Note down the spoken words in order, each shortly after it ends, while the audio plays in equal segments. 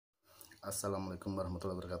Assalamualaikum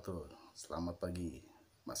warahmatullahi wabarakatuh. Selamat pagi.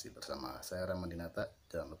 Masih bersama saya Ramadinata.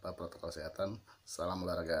 Jangan lupa protokol kesehatan. Salam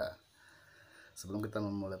olahraga. Sebelum kita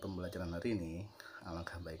memulai pembelajaran hari ini,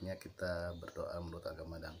 alangkah baiknya kita berdoa menurut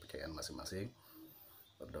agama dan kepercayaan masing-masing.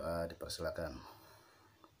 Berdoa dipersilakan.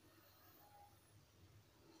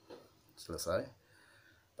 Selesai.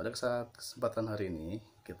 Pada kesempatan hari ini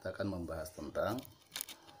kita akan membahas tentang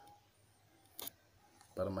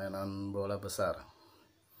permainan bola besar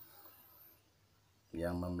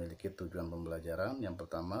yang memiliki tujuan pembelajaran. Yang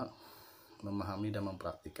pertama, memahami dan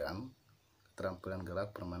mempraktikkan keterampilan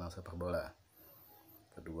gerak permainan sepak bola.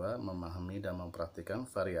 Kedua, memahami dan mempraktikkan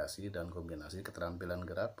variasi dan kombinasi keterampilan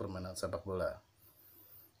gerak permainan sepak bola.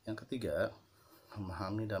 Yang ketiga,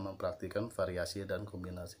 memahami dan mempraktikkan variasi dan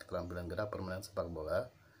kombinasi keterampilan gerak permainan sepak bola.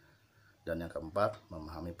 Dan yang keempat,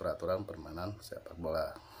 memahami peraturan permainan sepak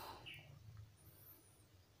bola.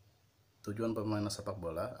 Tujuan permainan sepak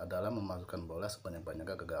bola adalah memasukkan bola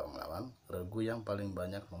sebanyak-banyaknya ke gawang lawan. Regu yang paling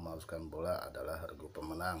banyak memasukkan bola adalah regu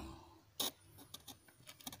pemenang.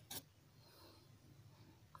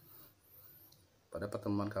 Pada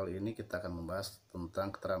pertemuan kali ini kita akan membahas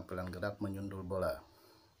tentang keterampilan gerak menyundul bola.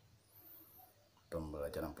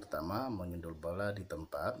 Pembelajaran pertama, menyundul bola di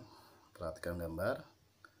tempat. Perhatikan gambar.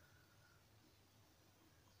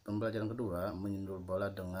 Pembelajaran kedua, menyundul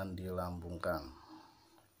bola dengan dilambungkan.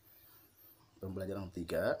 Pembelajaran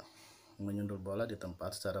ketiga, menyundul bola di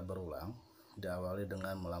tempat secara berulang. Diawali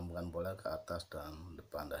dengan melambungkan bola ke atas dan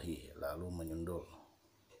depan dahi, lalu menyundul.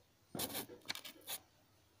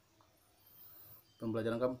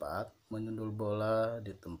 Pembelajaran keempat, menyundul bola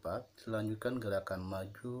di tempat. Dilanjutkan gerakan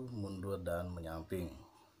maju, mundur, dan menyamping.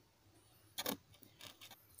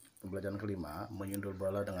 Pembelajaran kelima, menyundul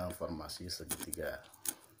bola dengan formasi segitiga.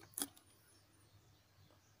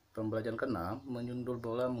 Pembelajaran keenam, menyundul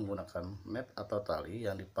bola menggunakan net atau tali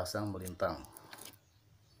yang dipasang melintang.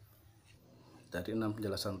 Dari 6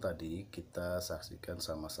 penjelasan tadi, kita saksikan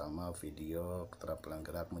sama-sama video keterampilan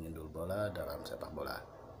gerak menyundul bola dalam sepak bola.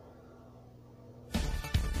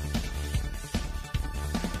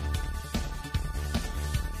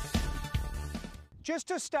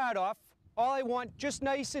 Just to start off, all I want, just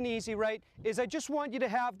nice and easy, right, is I just want you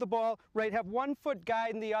to have the ball, right, have one foot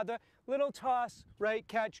guide and the other, little toss, right,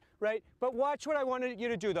 catch, right, but watch what I wanted you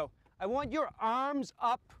to do, though. I want your arms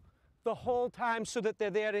up the whole time so that they're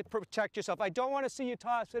there to protect yourself. I don't want to see you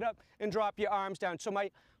toss it up and drop your arms down. So my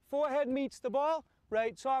forehead meets the ball,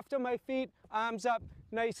 right, soft on my feet, arms up,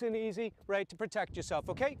 nice and easy, right, to protect yourself,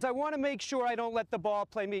 okay? So I want to make sure I don't let the ball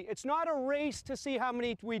play me. It's not a race to see how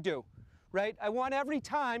many we do. Right? I want every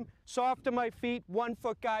time, soft on my feet, one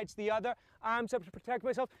foot guides the other, arms up to protect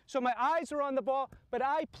myself. So my eyes are on the ball, but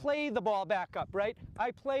I play the ball back up, right?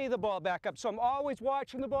 I play the ball back up. So I'm always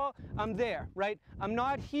watching the ball. I'm there, right? I'm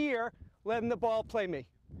not here letting the ball play me,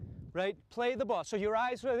 right? Play the ball. So your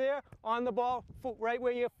eyes are there on the ball, right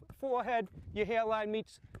where your forehead, your hairline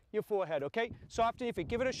meets your forehead, okay? Soft on your feet.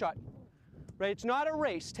 Give it a shot. Right? It's not a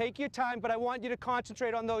race. Take your time, but I want you to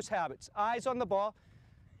concentrate on those habits. Eyes on the ball.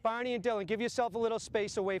 Barney and Dylan, give yourself a little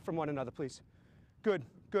space away from one another, please. Good,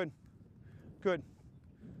 good, good,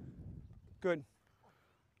 good.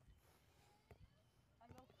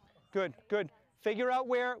 Good, good. Figure out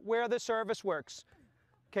where the service works.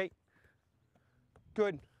 Okay,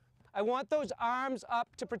 good. I want those arms up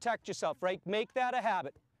to protect yourself, right? Make that a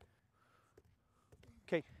habit.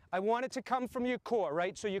 Okay, I want it to come from your core,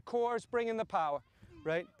 right? So your core is bringing the power,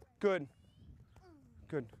 right? Good,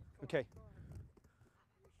 good, okay.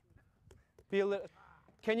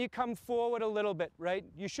 Can you come forward a little bit, right?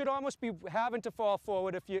 You should almost be having to fall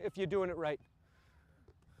forward if you're doing it right.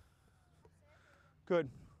 Good.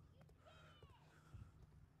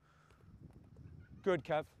 Good,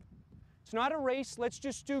 Kev. It's not a race. Let's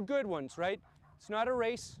just do good ones, right? It's not a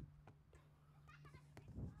race.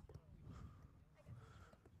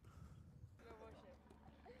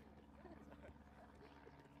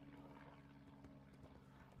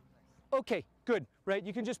 Okay, good, right?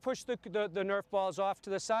 You can just push the Nerf balls off to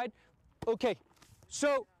the side. Okay,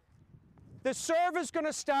 so the serve is going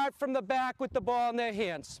to start from the back with the ball in their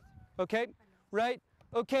hands, okay, right?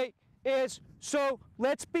 Okay, so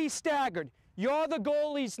let's be staggered. You're the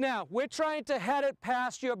goalies now. We're trying to head it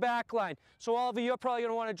past your back line. So all of you, you're probably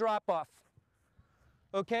going to want to drop off,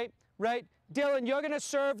 okay, right? Dylan, you're going to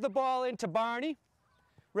serve the ball into Barney,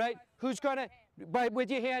 right? Who's going to,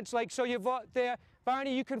 with your hands, like, so you're there.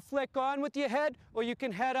 Barney, you can flick on with your head, or you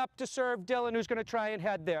can head up to serve Dylan, who's going to try and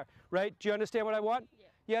head there, right? Do you understand what I want?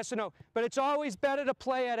 Yeah. Yes or no? But it's always better to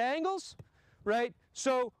play at angles, right?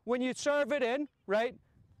 So when you serve it in, right,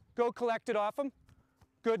 go collect it off them.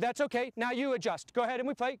 Good, that's okay. Now you adjust. Go ahead and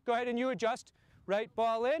we play. Go ahead and you adjust. Right,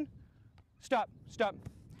 ball in. Stop, stop.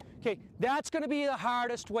 Okay, that's going to be the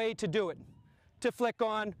hardest way to do it, to flick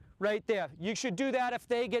on right there. You should do that if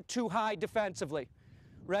they get too high defensively,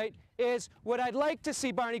 right? Is what I'd like to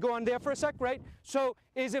see, Barney, go on there for a sec, right? So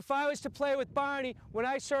is if I was to play with Barney, when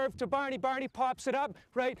I serve to Barney, Barney pops it up,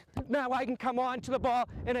 right? Now I can come on to the ball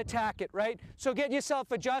and attack it, right? So get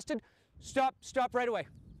yourself adjusted. Stop, stop right away.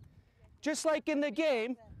 Just like in the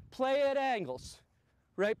game, play at angles,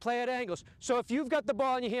 right? Play at angles. So if you've got the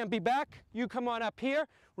ball in your hand, be back. You come on up here,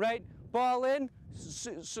 right? Ball in,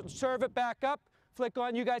 serve it back up, flick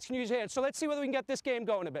on. You guys can use your hands. So let's see whether we can get this game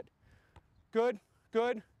going a bit. Good,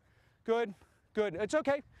 good, good, good. It's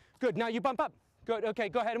okay. Good. Now you bump up. Good. Okay,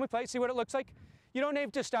 go ahead and we play. See what it looks like. You don't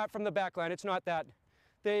need to start from the back line. It's not that.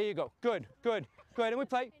 There you go. Good, good. Go ahead and we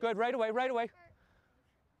play. Good. Right away, right away.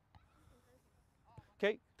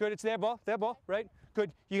 Okay, good. It's their ball, right?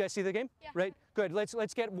 Good. You guys see the game? Yeah. Right? Good.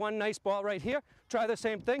 Let's get one nice ball right here. Try the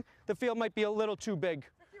same thing. The field might be a little too big.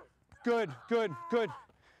 Good, good, good.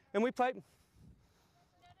 And we play.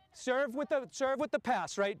 Serve with the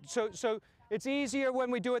pass, right? So it's easier when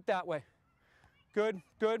we do it that way. Good,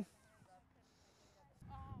 good.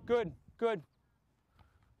 Good, good.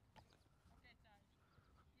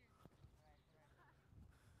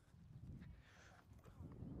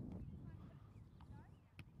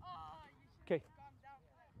 Okay.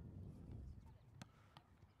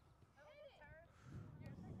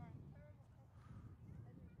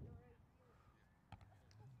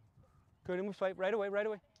 Good, and we fight right away, right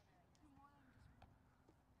away.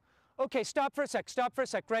 Okay, stop for a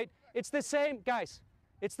sec, right? It's the same, guys,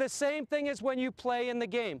 it's the same thing as when you play in the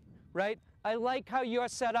game, right? I like how you're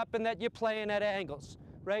set up and that you're playing at angles,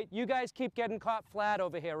 right? You guys keep getting caught flat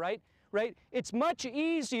over here, right? Right? It's much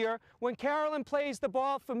easier when Carolyn plays the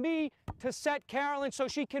ball for me to set Carolyn so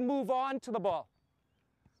she can move on to the ball,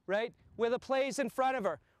 right? Where the play's in front of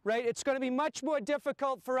her, right? It's going to be much more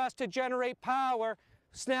difficult for us to generate power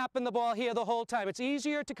snapping the ball here the whole time. It's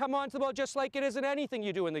easier to come onto the ball just like it is in anything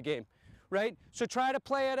you do in the game, right? So try to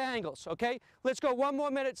play at angles, okay? Let's go 1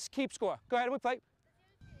 more minute, keep score. Go ahead and we play.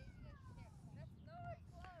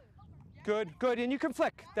 Good, good, and you can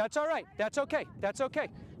flick. That's all right. That's okay. That's okay.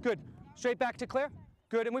 Good. Straight back to Claire.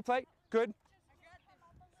 Good, and we play. Good.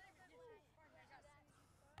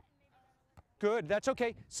 Good, that's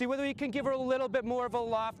okay. See whether you can give her a little bit more of a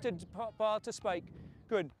lofted ball to spike.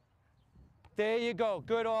 Good. There you go.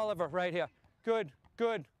 Good, Oliver, right here. Good,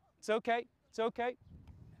 good. It's okay. It's okay.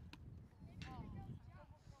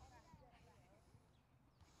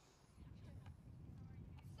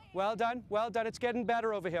 Well done. Well done. It's getting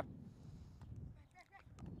better over here.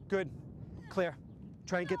 Good. Claire,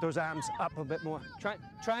 try and get those arms up a bit more.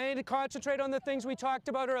 Trying to concentrate on the things we talked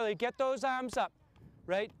about earlier. Get those arms up,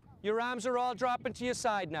 right? Your arms are all dropping to your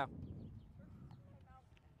side now.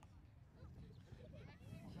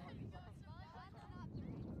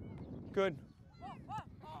 Good.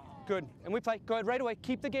 Good. And we play. Go ahead right away.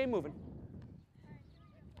 Keep the game moving.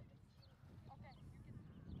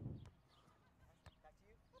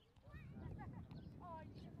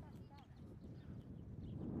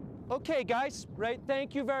 Okay, guys. Right.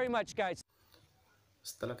 Thank you very much, guys.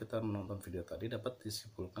 Setelah kita menonton video tadi, dapat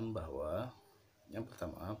disimpulkan bahwa yang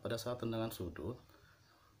pertama, pada saat tendangan sudut,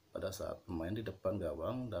 pada saat pemain di depan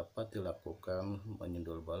gawang dapat dilakukan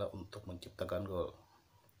menyundul bola untuk menciptakan gol.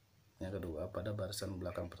 Yang kedua, pada barisan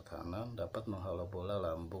belakang pertahanan dapat menghalau bola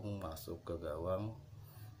lambung masuk ke gawang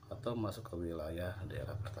atau masuk ke wilayah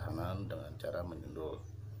daerah pertahanan dengan cara menyundul.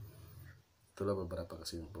 Itulah beberapa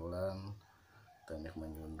kesimpulan teknik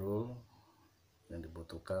menyundul yang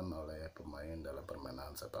dibutuhkan oleh pemain dalam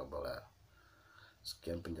permainan sepak bola.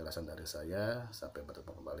 Sekian penjelasan dari saya, sampai bertemu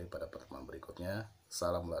kembali pada pertemuan berikutnya.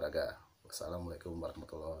 Salam olahraga. Wassalamualaikum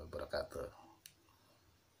warahmatullahi wabarakatuh.